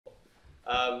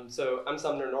So I'm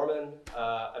Sumner Norman.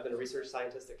 I've been a research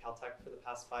scientist at Caltech for the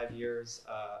past 5 years.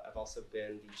 I've also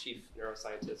been the chief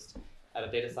neuroscientist at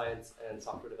a data science and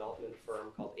software development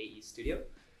firm called AE Studio,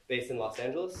 based in Los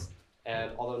Angeles.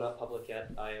 And although not public yet,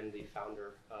 I am the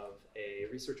founder of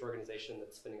a research organization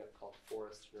that's spinning up called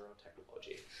Foresight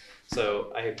Neurotechnology.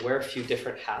 So I wear a few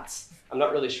different hats. I'm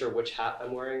not really sure which hat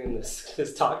I'm wearing in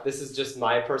this talk. This is just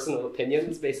my personal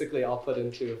opinions, basically all put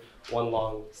into one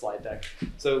long slide deck.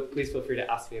 So please feel free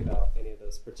to ask me about any of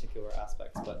those particular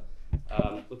aspects. But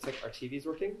looks like our TV's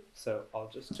working, so I'll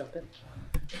just jump in.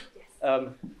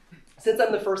 Yes. Since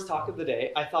I'm the first talk of the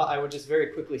day, I thought I would just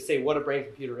very quickly say what a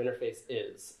brain-computer interface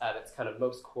is at its kind of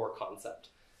most core concept.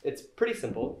 It's pretty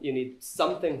simple. You need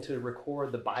something to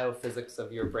record the biophysics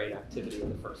of your brain activity in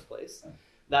the first place.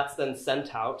 That's then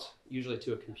sent out, usually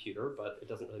to a computer, but it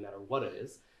doesn't really matter what it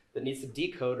is, that needs to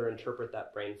decode or interpret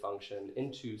that brain function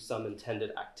into some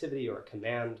intended activity or a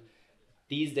command.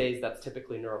 These days, that's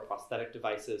typically neuroprosthetic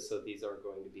devices, so these are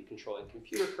going to be controlling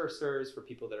computer cursors for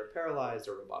people that are paralyzed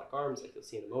or robotic arms, like you'll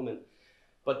see in a moment.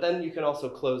 But then you can also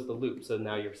close the loop, so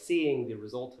now you're seeing the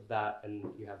result of that,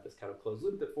 and you have this kind of closed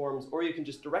loop that forms, or you can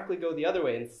just directly go the other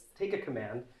way and take a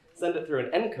command, send it through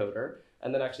an encoder,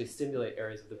 and then actually stimulate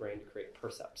areas of the brain to create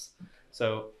percepts.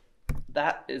 So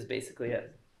that is basically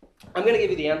it. I'm going to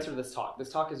give you the answer to this talk. This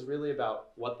talk is really about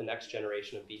what the next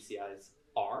generation of BCIs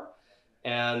are.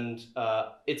 And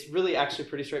it's really actually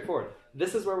pretty straightforward.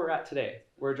 This is where we're at today.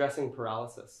 We're addressing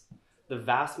paralysis. The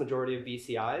vast majority of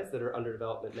BCIs that are under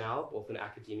development now, both in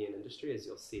academia and industry, as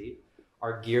you'll see,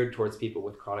 are geared towards people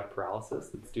with chronic paralysis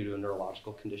that's due to a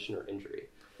neurological condition or injury.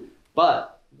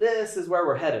 But this is where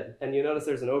we're headed. And you notice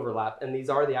there's an overlap. And these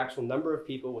are the actual number of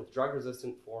people with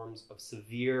drug-resistant forms of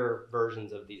severe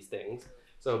versions of these things.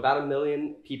 So about 1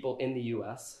 million people in the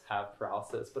US have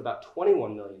paralysis, but about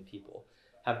 21 million people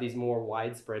have these more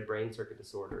widespread brain circuit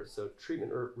disorders. So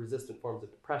treatment-resistant forms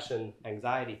of depression,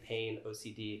 anxiety, pain,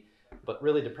 OCD, but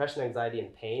really depression, anxiety,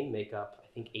 and pain make up, I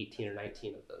think, 18 or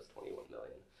 19 of those 21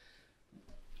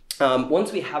 million.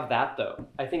 Once we have that, though,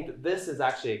 I think that this is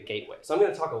actually a gateway. So I'm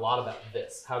going to talk a lot about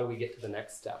this. How do we get to the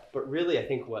next step? But really, I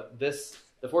think what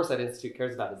the Foresight Institute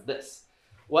cares about is this.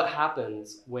 What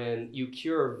happens when you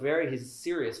cure very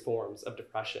serious forms of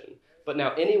depression, but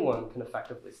now anyone can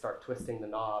effectively start twisting the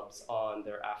knobs on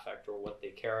their affect or what they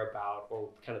care about or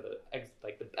kind of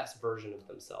the best version of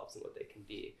themselves and what they can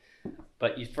be.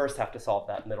 But you first have to solve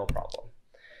that middle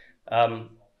problem.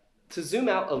 To zoom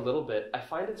out a little bit, I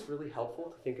find it's really helpful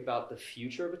to think about the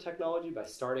future of a technology by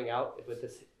starting out with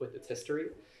its history.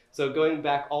 So going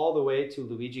back all the way to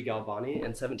Luigi Galvani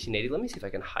in 1780. Let me see if I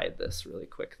can hide this really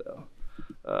quick, though,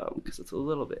 because it's a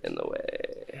little bit in the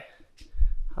way.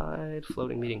 Hide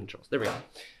floating meeting controls. There we go.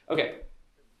 Okay,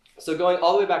 so going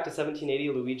all the way back to 1780,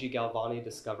 Luigi Galvani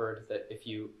discovered that if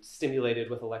you stimulated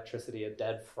with electricity a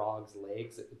dead frog's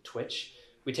legs, it would twitch.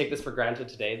 We take this for granted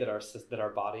today that our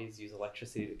bodies use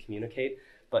electricity to communicate,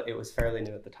 but it was fairly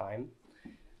new at the time.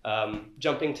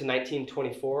 Jumping to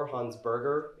 1924, Hans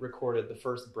Berger recorded the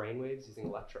first brainwaves using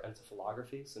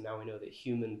electroencephalography. So now we know that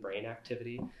human brain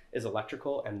activity is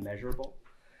electrical and measurable.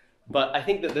 But I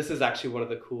think that this is actually one of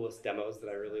the coolest demos that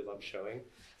I really love showing.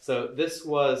 So this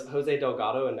was Jose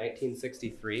Delgado in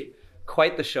 1963,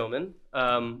 quite the showman.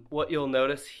 What you'll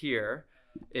notice here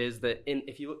is that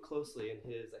if you look closely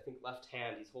in his, I think, left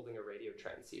hand, he's holding a radio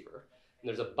transceiver. And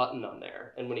there's a button on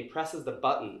there. And when he presses the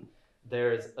button,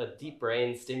 there's a deep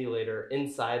brain stimulator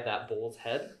inside that bull's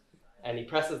head. And he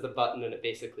presses the button and it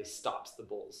basically stops the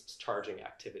bull's charging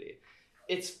activity.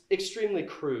 It's extremely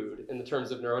crude in the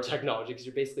terms of neurotechnology because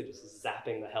you're basically just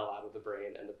zapping the hell out of the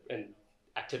brain and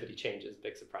activity changes,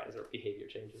 big surprise, or behavior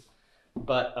changes.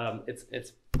 But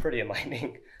it's pretty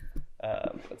enlightening.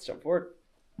 Let's jump forward.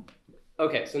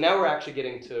 Okay, so now we're actually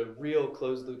getting to real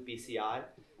closed-loop BCI.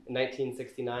 In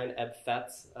 1969, Eb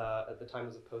Fetz, at the time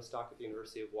was a postdoc at the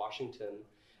University of Washington,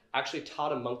 actually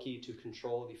taught a monkey to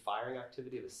control the firing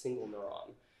activity of a single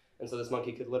neuron. And so this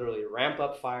monkey could literally ramp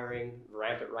up firing,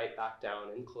 ramp it right back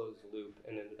down in closed loop,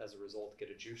 and then as a result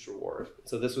get a juice reward.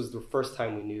 So this was the first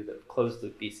time we knew that closed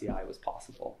loop BCI was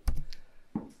possible.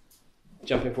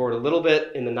 Jumping forward a little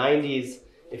bit, in the 90s,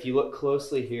 if you look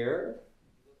closely here,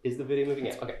 is the video moving?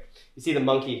 Yeah, okay. You see the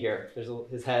monkey here. There's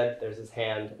his head, there's his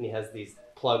hand, and he has these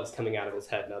plugs coming out of his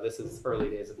head. Now this is early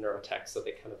days of neurotech, so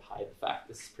they kind of hide the fact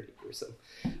this is pretty gruesome.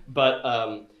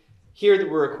 But here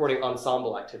we're recording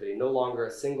ensemble activity, no longer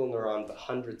a single neuron, but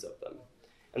hundreds of them.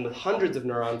 And with hundreds of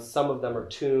neurons, some of them are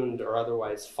tuned or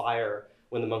otherwise fire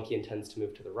when the monkey intends to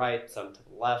move to the right, some to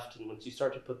the left. And once you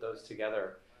start to put those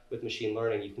together with machine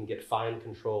learning, you can get fine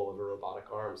control of a robotic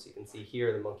arm. So you can see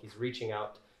here the monkey's reaching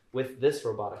out with this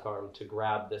robotic arm to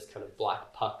grab this kind of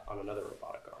black puck on another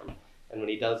robotic arm. And when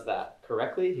he does that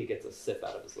correctly, he gets a sip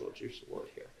out of his little juice award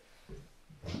here.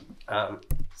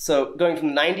 So going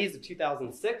from the 90s to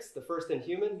 2006, the first in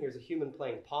human, here's a human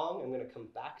playing Pong. I'm going to come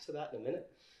back to that in a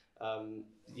minute.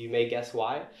 You may guess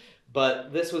why.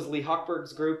 But this was Lee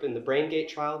Hochberg's group in the BrainGate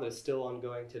trial that is still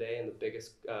ongoing today, and the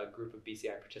biggest group of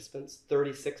BCI participants.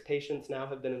 36 patients now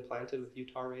have been implanted with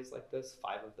UTAR arrays like this,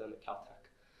 5 of them at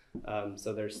Caltech.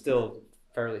 So they're still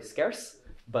fairly scarce,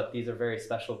 but these are very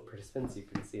special participants. You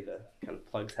can see the kind of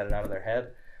plugs headed out of their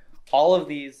head. All of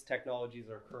these technologies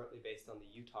are currently based on the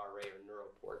UTAR array or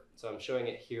neuroport. So I'm showing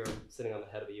it here sitting on the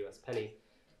head of a US penny,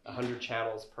 100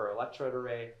 channels per electrode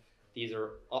array. These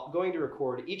are going to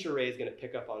record, each array is going to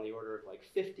pick up on the order of like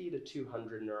 50 to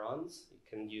 200 neurons. You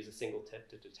can use a single tip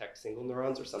to detect single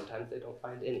neurons, or sometimes they don't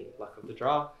find any. Luck of the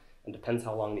draw, and depends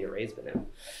how long the array's been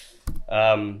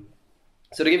in.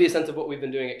 So to give you a sense of what we've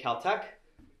been doing at Caltech,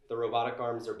 the robotic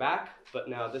arms are back, but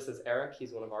now this is Eric.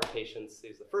 He's one of our patients.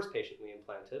 He's the first patient we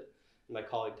implanted. And my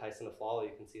colleague Tyson Aflala,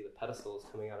 you can see the pedestals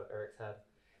coming out of Eric's head.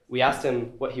 We asked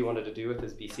him what he wanted to do with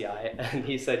his BCI, and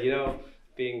he said, you know,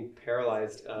 being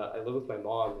paralyzed, I live with my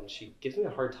mom, and she gives me a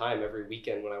hard time every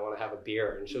weekend when I want to have a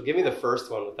beer. And she'll give me the first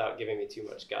one without giving me too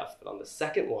much guff. But on the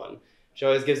second one, she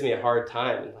always gives me a hard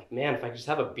time. And like, man, if I could just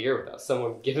have a beer without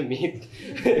someone giving me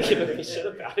shit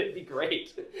about it, it'd be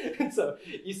great. And so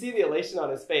you see the elation on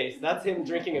his face. That's him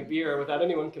drinking a beer without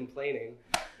anyone complaining.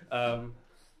 I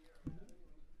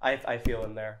feel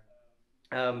in there.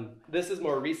 This is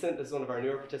more recent. This is one of our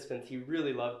newer participants. He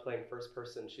really loved playing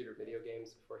first-person shooter video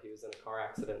games before he was in a car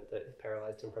accident that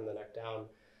paralyzed him from the neck down.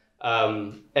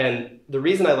 And the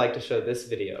reason I like to show this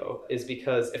video is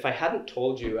because if I hadn't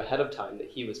told you ahead of time that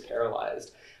he was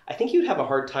paralyzed, I think you'd have a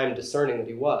hard time discerning that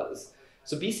he was.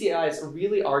 So BCIs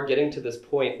really are getting to this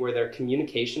point where their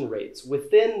communication rates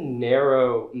within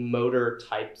narrow motor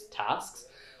types tasks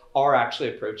are actually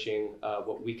approaching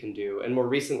what we can do. And more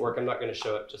recent work, I'm not going to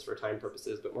show it just for time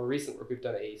purposes, but more recent work we've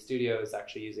done at AE Studio is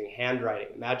actually using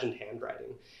handwriting, imagined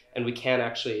handwriting. And we can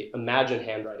actually imagine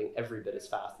handwriting every bit as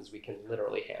fast as we can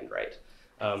literally handwrite.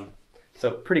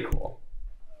 So pretty cool.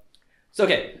 So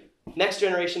okay, next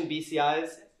generation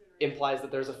BCIs implies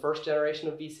that there's a first generation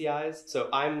of BCIs. So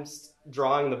I'm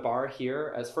drawing the bar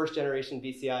here as first generation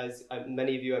BCIs.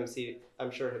 Many of you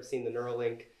I'm sure have seen the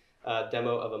Neuralink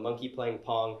demo of a monkey playing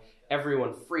Pong.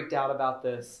 Everyone freaked out about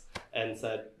this and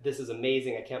said, this is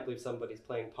amazing. I can't believe somebody's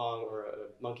playing Pong or a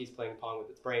monkey's playing Pong with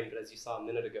its brain. But as you saw a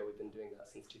minute ago, we've been doing that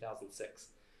since 2006.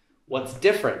 What's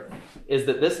different is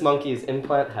that this monkey's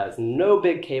implant has no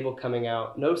big cable coming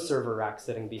out, no server rack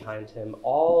sitting behind him.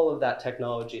 All of that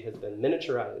technology has been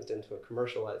miniaturized into a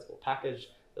commercializable package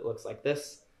that looks like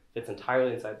this, fits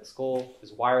entirely inside the skull,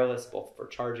 is wireless both for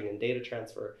charging and data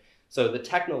transfer. So the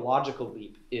technological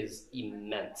leap is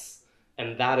immense,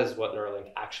 and that is what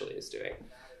Neuralink actually is doing.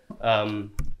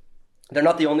 They're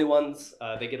not the only ones.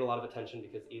 They get a lot of attention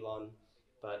because Elon,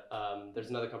 but there's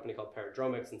another company called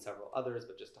Paradromics and several others,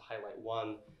 but just to highlight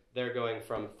one, they're going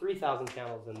from 3,000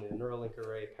 channels in the Neuralink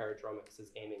array. Paradromics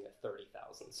is aiming at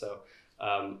 30,000. So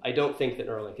I don't think that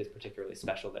Neuralink is particularly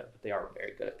special there, but they are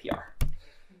very good at PR.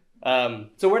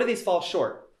 So where do these fall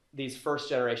short, these first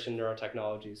generation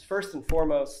neurotechnologies? First and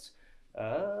foremost,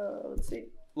 let's see,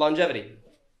 longevity.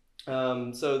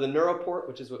 So the neuroport,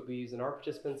 which is what we use in our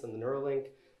participants, and the Neuralink,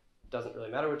 doesn't really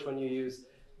matter which one you use,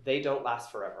 they don't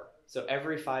last forever. So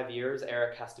every 5 years,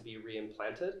 Eric has to be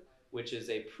reimplanted, which is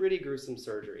a pretty gruesome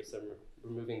surgery. So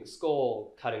removing the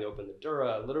skull, cutting open the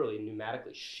dura, literally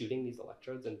pneumatically shooting these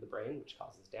electrodes into the brain, which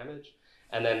causes damage.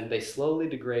 And then they slowly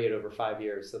degrade over 5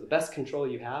 years. So the best control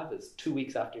you have is 2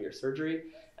 weeks after your surgery,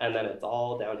 and then it's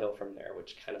all downhill from there,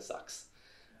 which kind of sucks.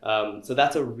 So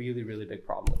that's a really, really big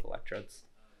problem with electrodes.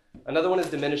 Another one is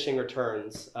diminishing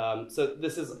returns. So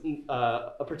this is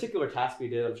a particular task we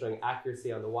did. I'm showing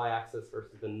accuracy on the y-axis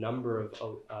versus the number of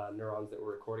neurons that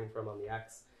we're recording from on the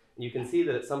x. And you can see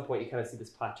that at some point you kind of see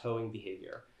this plateauing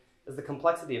behavior. As the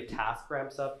complexity of task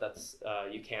ramps up,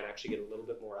 you can actually get a little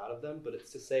bit more out of them. But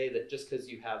it's to say that just because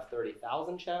you have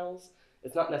 30,000 channels,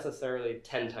 it's not necessarily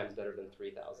 10 times better than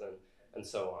 3,000 and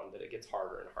so on, that it gets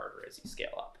harder and harder as you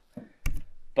scale up.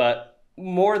 But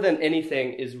more than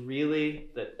anything is really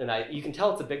that, and you can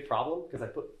tell it's a big problem because I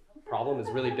put problem is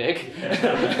really big,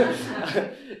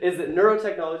 is that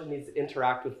neurotechnology needs to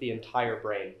interact with the entire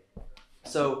brain.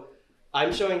 So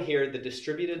I'm showing here the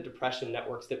distributed depression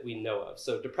networks that we know of.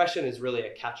 So depression is really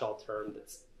a catch-all term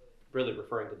that's really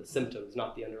referring to the symptoms,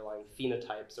 not the underlying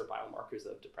phenotypes or biomarkers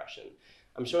of depression.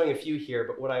 I'm showing a few here,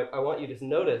 but what I want you to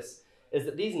notice is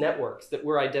that these networks that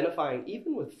we're identifying,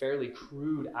 even with fairly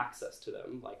crude access to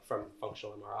them, like from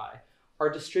functional MRI, are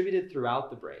distributed throughout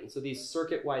the brain. So these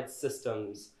circuit-wide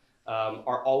systems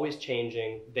are always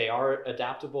changing. They are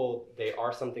adaptable. They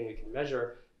are something we can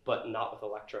measure, but not with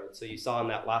electrodes. So you saw on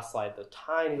that last slide, the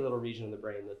tiny little region in the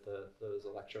brain that those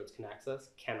electrodes can access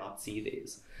cannot see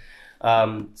these.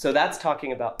 So that's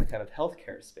talking about the kind of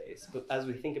healthcare space. But as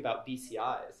we think about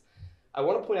BCIs, I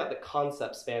want to point out that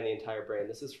concepts span the entire brain.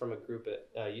 This is from a group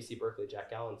at UC Berkeley, Jack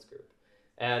Gallen's group.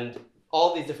 And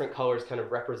all these different colors kind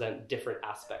of represent different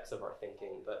aspects of our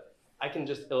thinking. But I can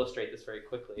just illustrate this very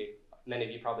quickly. Many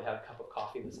of you probably had a cup of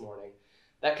coffee this morning.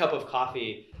 That cup of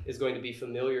coffee is going to be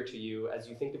familiar to you as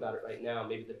you think about it right now.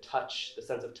 Maybe the touch, the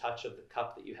sense of touch of the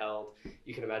cup that you held.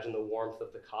 You can imagine the warmth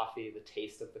of the coffee, the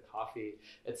taste of the coffee,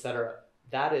 etc.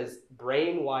 That is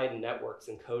brain-wide networks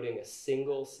encoding a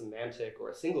single semantic or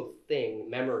a single thing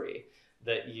memory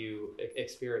that you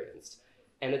experienced.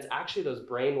 And it's actually those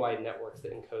brain-wide networks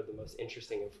that encode the most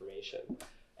interesting information.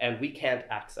 And we can't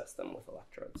access them with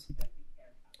electrodes.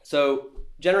 So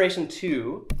generation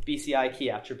 2 BCI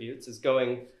key attributes is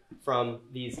going from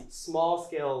these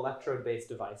small-scale electrode-based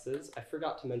devices. I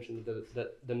forgot to mention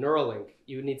that the Neuralink,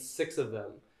 you would need 6 of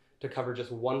them to cover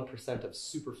just 1% of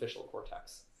superficial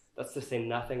cortex. That's to say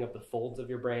nothing of the folds of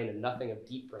your brain and nothing of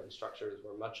deep brain structures,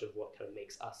 where much of what kind of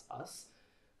makes us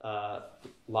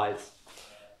lies.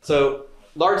 So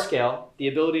large scale, the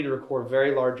ability to record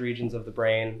very large regions of the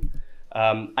brain,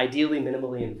 ideally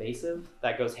minimally invasive.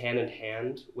 That goes hand in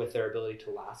hand with their ability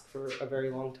to last for a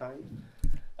very long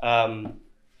time.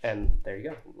 And there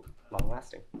you go, long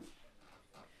lasting.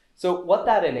 So what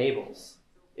that enables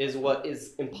is what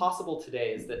is impossible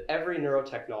today, is that every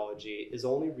neurotechnology is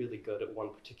only really good at one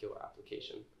particular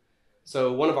application.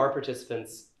 So one of our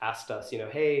participants asked us,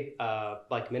 hey,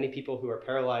 like many people who are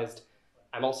paralyzed,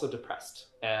 I'm also depressed.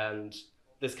 And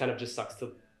this kind of just sucks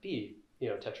to be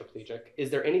tetraplegic.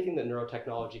 Is there anything that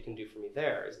neurotechnology can do for me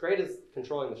there? As great as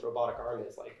controlling this robotic arm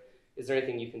is there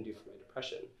anything you can do for my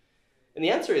depression? And the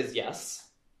answer is yes.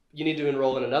 You need to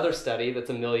enroll in another study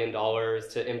that's $1 million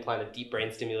to implant a deep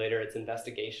brain stimulator. It's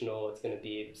investigational. It's going to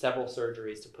be several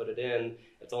surgeries to put it in.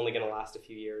 It's only going to last a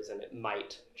few years, and it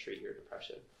might treat your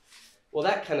depression. Well,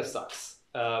 that kind of sucks.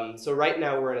 So right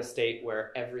now we're in a state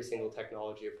where every single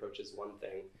technology approaches one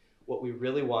thing. What we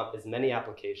really want is many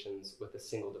applications with a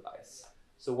single device.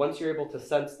 So once you're able to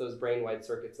sense those brain-wide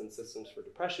circuits and systems for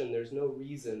depression, there's no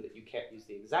reason that you can't use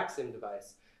the exact same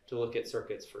device to look at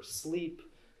circuits for sleep,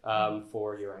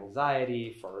 for your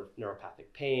anxiety, for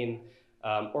neuropathic pain,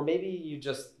 or maybe you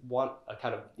just want a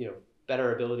kind of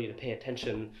better ability to pay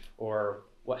attention or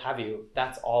what have you.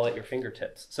 That's all at your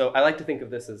fingertips. So I like to think of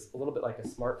this as a little bit like a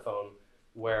smartphone,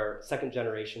 where second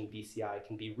generation BCI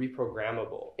can be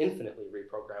reprogrammable, infinitely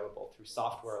reprogrammable through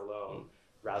software alone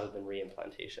rather than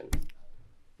reimplantation.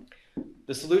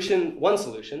 One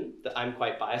solution that I'm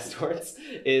quite biased towards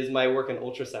is my work in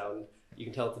ultrasound. You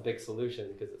can tell it's a big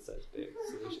solution because it says big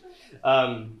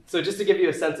solution. So just to give you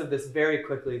a sense of this very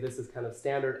quickly, this is kind of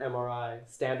standard MRI,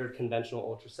 standard conventional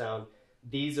ultrasound.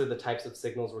 These are the types of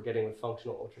signals we're getting with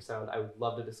functional ultrasound. I would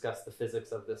love to discuss the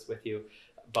physics of this with you,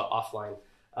 but offline.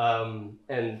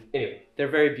 And anyway, they're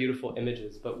very beautiful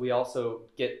images, but we also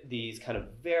get these kind of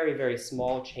very, very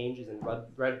small changes in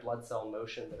red blood cell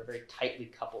motion that are very tightly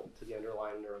coupled to the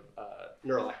underlying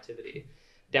neural activity,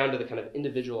 down to the kind of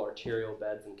individual arterial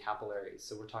beds and capillaries.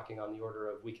 So we're talking on the order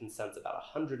of, we can sense about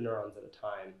 100 neurons at a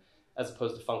time, as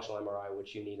opposed to functional MRI,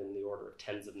 which you need in the order of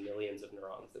tens of millions of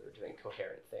neurons that are doing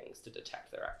coherent things to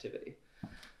detect their activity.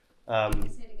 Can you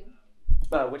say it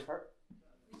again? Which part?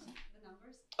 The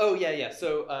numbers? Oh, yeah.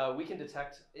 So we can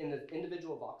detect in the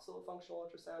individual voxel of functional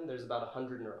ultrasound, there's about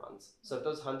 100 neurons. So if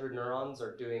those 100 neurons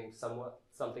are doing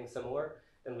something similar,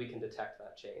 then we can detect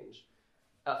that change.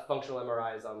 Functional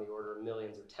MRI is on the order of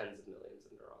millions or tens of millions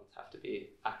of neurons have to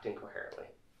be acting coherently.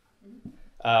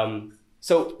 Mm-hmm.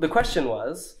 So the question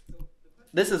was,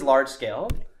 this is large scale,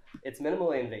 it's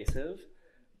minimally invasive,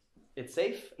 it's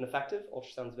safe and effective.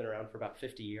 Ultrasound's been around for about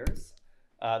 50 years.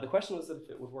 The question was if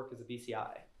it would work as a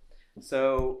BCI.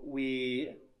 So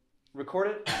we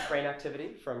recorded brain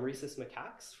activity from rhesus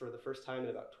macaques for the first time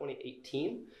in about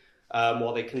 2018,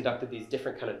 while they conducted these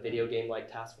different kind of video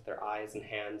game-like tasks with their eyes and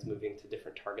hands moving to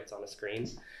different targets on a screen.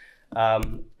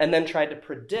 And then tried to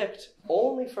predict,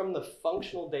 only from the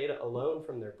functional data alone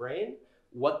from their brain,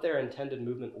 what their intended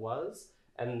movement was.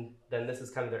 And then this is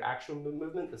kind of their actual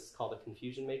movement. This is called a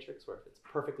confusion matrix, where if it's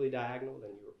perfectly diagonal,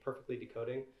 then you were perfectly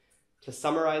decoding. To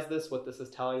summarize this, what this is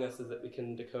telling us is that we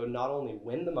can decode not only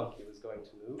when the monkey was going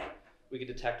to move, we could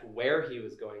detect where he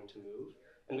was going to move,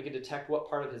 and we could detect what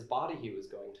part of his body he was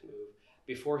going to move,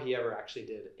 before he ever actually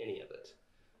did any of it.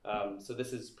 So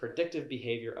this is predictive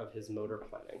behavior of his motor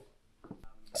planning.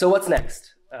 So what's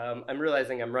next? I'm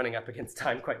realizing I'm running up against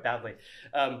time quite badly.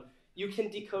 You can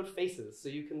decode faces. So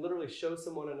you can literally show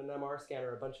someone in an MR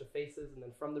scanner a bunch of faces and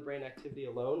then from the brain activity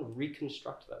alone,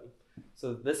 reconstruct them.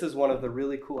 So this is one of the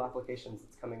really cool applications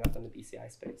that's coming up in the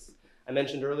BCI space. I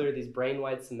mentioned earlier these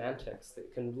brain-wide semantics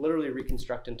that can literally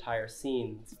reconstruct entire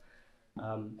scenes.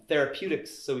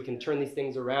 Therapeutics, so we can turn these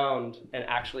things around and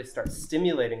actually start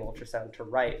stimulating ultrasound to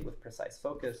right with precise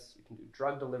focus. You can do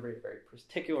drug delivery to very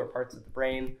particular parts of the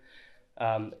brain.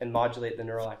 And modulate the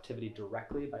neural activity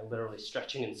directly by literally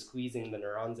stretching and squeezing the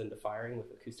neurons into firing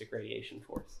with acoustic radiation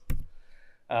force.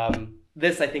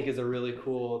 This, I think, is a really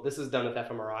cool, this is done with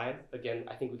fMRI. Again,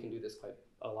 I think we can do this quite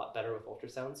a lot better with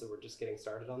ultrasound, so we're just getting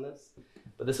started on this.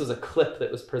 But this was a clip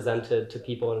that was presented to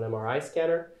people in an MRI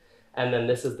scanner, and then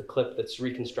this is the clip that's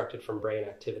reconstructed from brain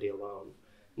activity alone.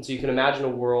 And so you can imagine a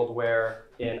world where,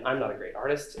 I'm not a great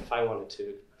artist, if I wanted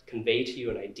to convey to you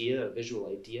an idea, a visual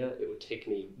idea, it would take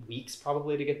me weeks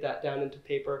probably to get that down into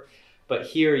paper. But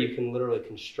here you can literally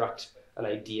construct an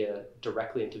idea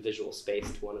directly into visual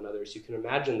space to one another. So you can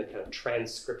imagine the kind of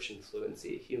transcription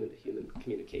fluency human-to-human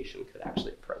communication could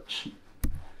actually approach.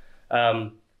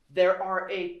 There are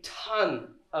a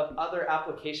ton of other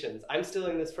applications. I'm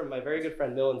stealing this from my very good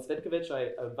friend Milan Cvitkovic.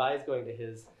 I advise going to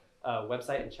his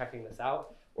website and checking this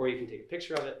out, or you can take a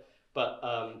picture of it. But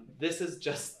this is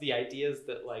just the ideas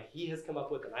that he has come up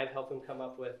with and I've helped him come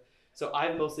up with. So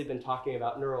I've mostly been talking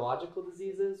about neurological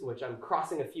diseases, which I'm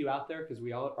crossing a few out there because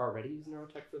we all already use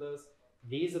neurotech for those.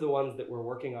 These are the ones that we're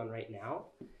working on right now.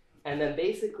 And then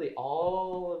basically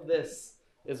all of this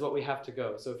is what we have to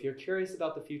go. So if you're curious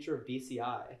about the future of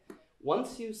BCI,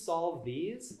 once you solve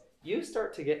these, you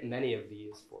start to get many of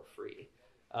these for free.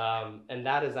 And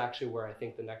that is actually where I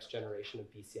think the next generation of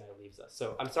BCI leaves us.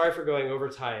 So I'm sorry for going over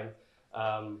time,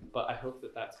 but I hope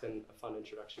that that's been a fun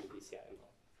introduction to BCI.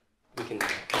 We can.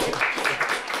 Amazing.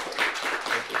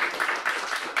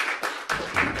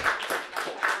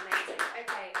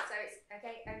 Okay, so it's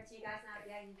okay. Over to you guys now.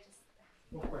 Yeah, you just.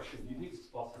 One question: do you think it's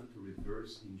possible to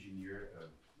reverse engineer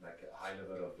like a high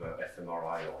level of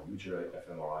fMRI or huge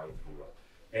fMRI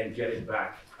and get it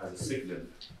back as a signal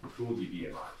through the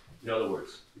BMI? In other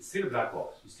words, it's still a black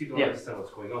box. You still don't understand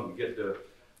what's going on. You get the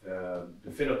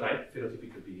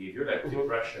phenotypical behavior, like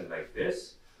depression, like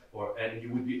this, and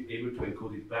you would be able to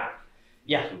encode it back.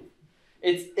 Yeah.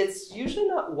 It's usually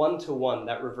not one-to-one,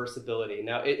 that reversibility.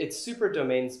 Now, it's super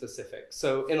domain specific.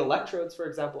 So in electrodes, for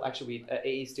example, actually at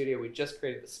AE Studio, we just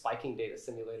created the spiking data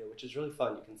simulator, which is really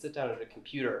fun. You can sit down at a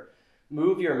computer,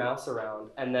 move your mouse around,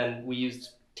 and then we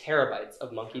used terabytes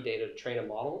of monkey data to train a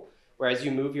model. Whereas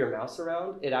you move your mouse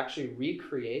around, it actually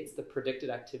recreates the predicted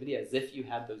activity as if you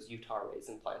had those Utah arrays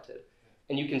implanted.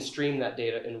 And you can stream that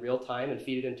data in real time and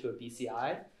feed it into a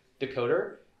BCI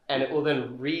decoder, and it will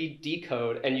then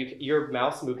re-decode, and your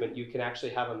mouse movement, you can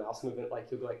actually have a mouse movement like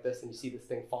you'll go like this, and you see this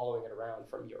thing following it around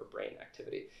from your brain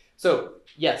activity. So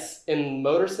yes, in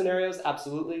motor scenarios,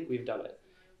 absolutely, we've done it.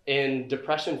 In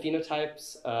depression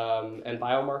phenotypes and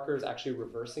biomarkers, actually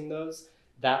reversing those,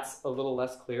 that's a little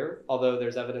less clear, although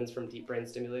there's evidence from deep brain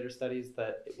stimulator studies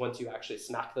that once you actually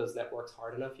smack those networks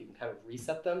hard enough, you can kind of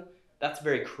reset them. That's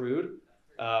very crude.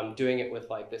 Doing it with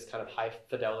this kind of high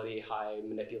fidelity, high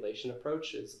manipulation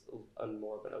approach is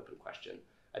more of an open question.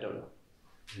 I don't know.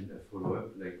 And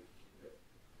follow-up,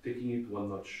 taking it one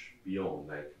notch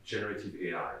beyond, generative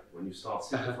AI, when you start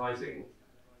synthesizing,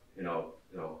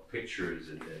 pictures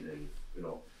and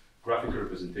graphical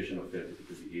representation of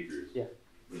phenotypical behaviors. Yeah.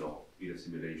 Either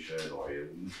simulation or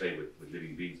play with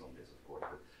living beings on this, of course.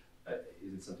 But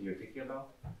is it something you're thinking about?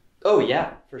 Oh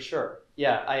yeah, for sure.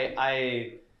 Yeah,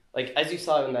 I as you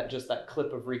saw in that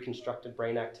clip of reconstructed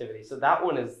brain activity. So that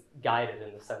one is guided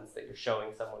in the sense that you're showing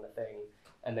someone a thing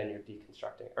and then you're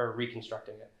deconstructing or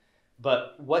reconstructing it.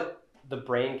 But what the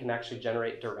brain can actually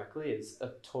generate directly is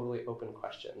a totally open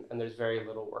question, and there's very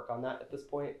little work on that at this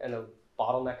point. And a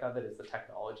bottleneck of it is the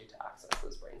technology to access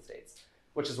those brain states,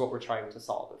 which is what we're trying to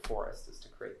solve at Forest, is to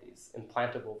create these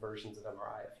implantable versions of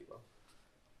MRI, if you will.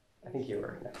 I think you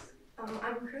were next.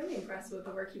 I'm currently impressed with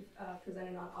the work you've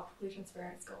presented on optically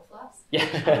transparent skull flaps. Yeah.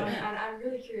 And I'm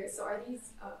really curious. So are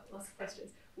these, lots of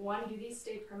questions. One, do these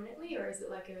stay permanently, or is it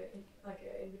like a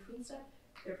in-between step?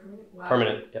 They're permanent? Wow.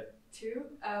 Permanent, yep. Two,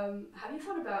 have you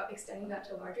thought about extending that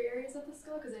to larger areas of the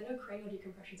skull? Because I know cranial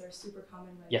decompressions are super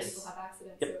common when people have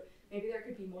accidents. Yep. So maybe there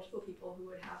could be multiple people who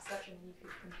would have such, and then you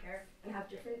could compare and have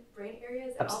different brain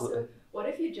areas. And Absolutely. Also, what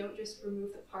if you don't just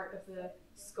remove the part of the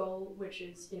skull which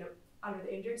is, under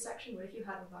the injured section, what if you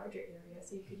had a larger area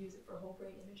so you could use it for whole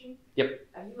brain imaging? Yep.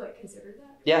 Have you like considered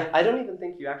that? Yeah, I don't even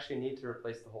think you actually need to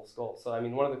replace the whole skull. So I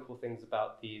mean, one of the cool things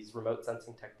about these remote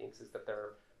sensing techniques is that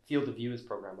their field of view is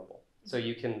programmable. So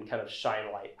you can kind of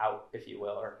shine light out, if you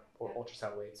will, or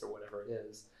ultrasound waves or whatever it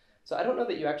is. So I don't know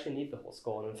that you actually need the whole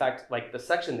skull. And in fact, like the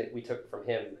section that we took from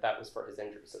him, that was for his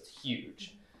injury, so it's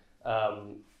huge.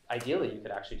 Ideally, you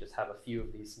could actually just have a few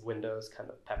of these windows kind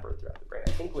of peppered throughout the brain.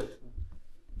 I think with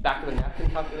back of the napkin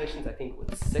calculations, I think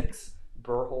with 6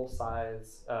 burr hole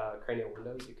size cranial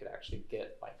windows, you could actually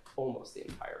get like almost the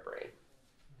entire brain.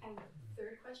 And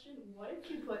third question, what if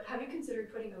you have you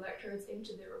considered putting electrodes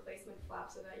into the replacement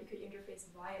flap so that you could interface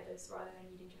via this rather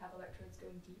than needing to have electrodes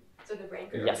going deep, so the brain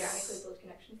could organically build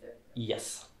connections there?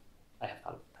 Yes, I have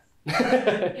thought of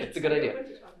that. It's a good idea. Would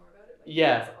you talk more about it? Like,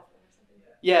 yeah.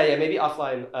 Yeah, maybe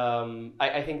offline.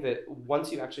 I think that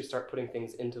once you actually start putting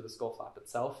things into the skull flap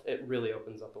itself, it really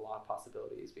opens up a lot of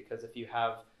possibilities, because if you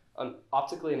have an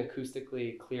optically and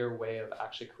acoustically clear way of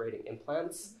actually creating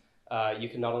implants, you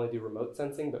can not only do remote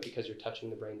sensing, but because you're touching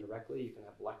the brain directly, you can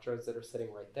have electrodes that are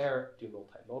sitting right there, do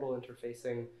multimodal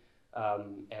interfacing,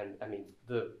 and I mean,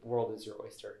 the world is your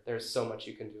oyster. There's so much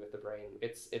you can do with the brain.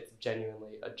 It's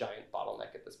genuinely a giant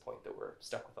bottleneck at this point that we're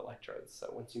stuck with electrodes. So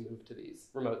once you move to these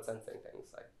remote sensing things,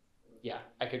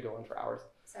 I could go on for hours.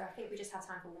 So I think we just have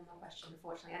time for one more question,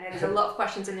 unfortunately. I know there's a lot of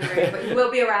questions in the room, but you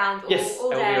will be around all day. I will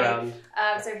be around.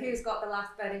 So who's got the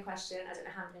last burning question? I don't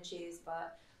know how I'm going to choose,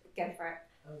 but go for it.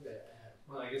 Okay.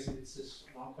 Well, I guess it's just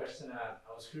one question.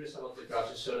 I was curious about the graph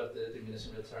you showed of the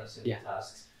diminishing returns in the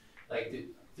tasks. Like, do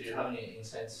you have any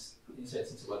insights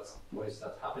into what is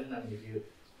that happening? I mean, if you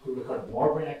could record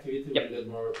more brain activity, would you get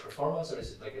more performance, or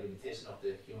is it like a limitation of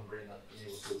the human brain not being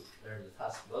able to learn the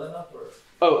task well enough?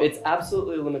 Or it's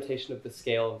absolutely a limitation of the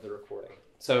scale of the recording.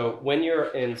 So when you're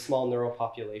in small neural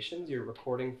populations, you're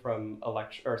recording from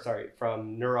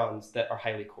from neurons that are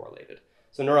highly correlated.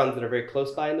 So neurons that are very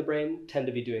close by in the brain tend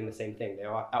to be doing the same thing. They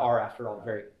are after all,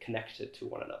 very connected to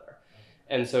one another.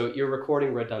 And so you're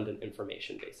recording redundant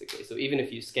information, basically. So even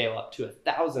if you scale up to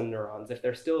 1,000 neurons, if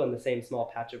they're still in the same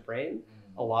small patch of brain,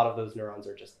 a lot of those neurons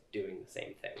are just doing the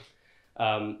same thing.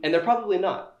 And they're probably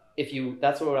not.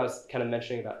 That's what I was kind of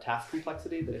mentioning about task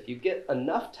complexity, that if you get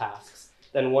enough tasks,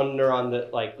 then one neuron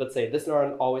that, like, let's say this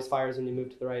neuron always fires when you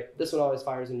move to the right, this one always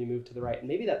fires when you move to the right. And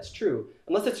maybe that's true,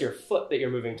 unless it's your foot that you're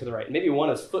moving to the right. Maybe one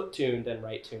is foot-tuned and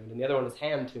right-tuned, and the other one is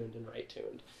hand-tuned and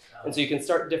right-tuned. And so you can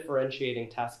start differentiating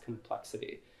task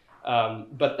complexity.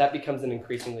 But that becomes an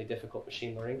increasingly difficult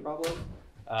machine learning problem.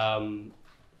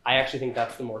 I actually think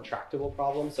that's the more tractable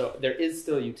problem. So there is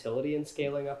still utility in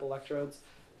scaling up electrodes,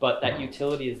 but that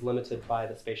utility is limited by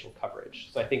the spatial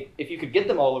coverage. So I think if you could get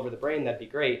them all over the brain, that'd be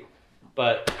great.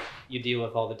 But you deal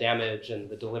with all the damage and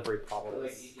the delivery problems.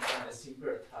 Like in the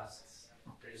simpler tasks,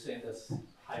 are you saying that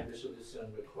high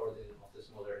resolution recording of the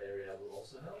smaller area will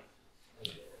also help?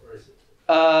 Or is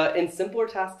it? In simpler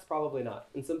tasks, probably not.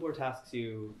 In simpler tasks,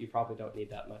 you probably don't need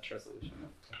that much resolution.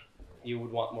 You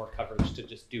would want more coverage to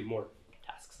just do more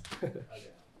tasks.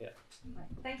 Okay.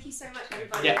 Thank you so much,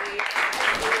 everybody.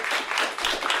 Yeah.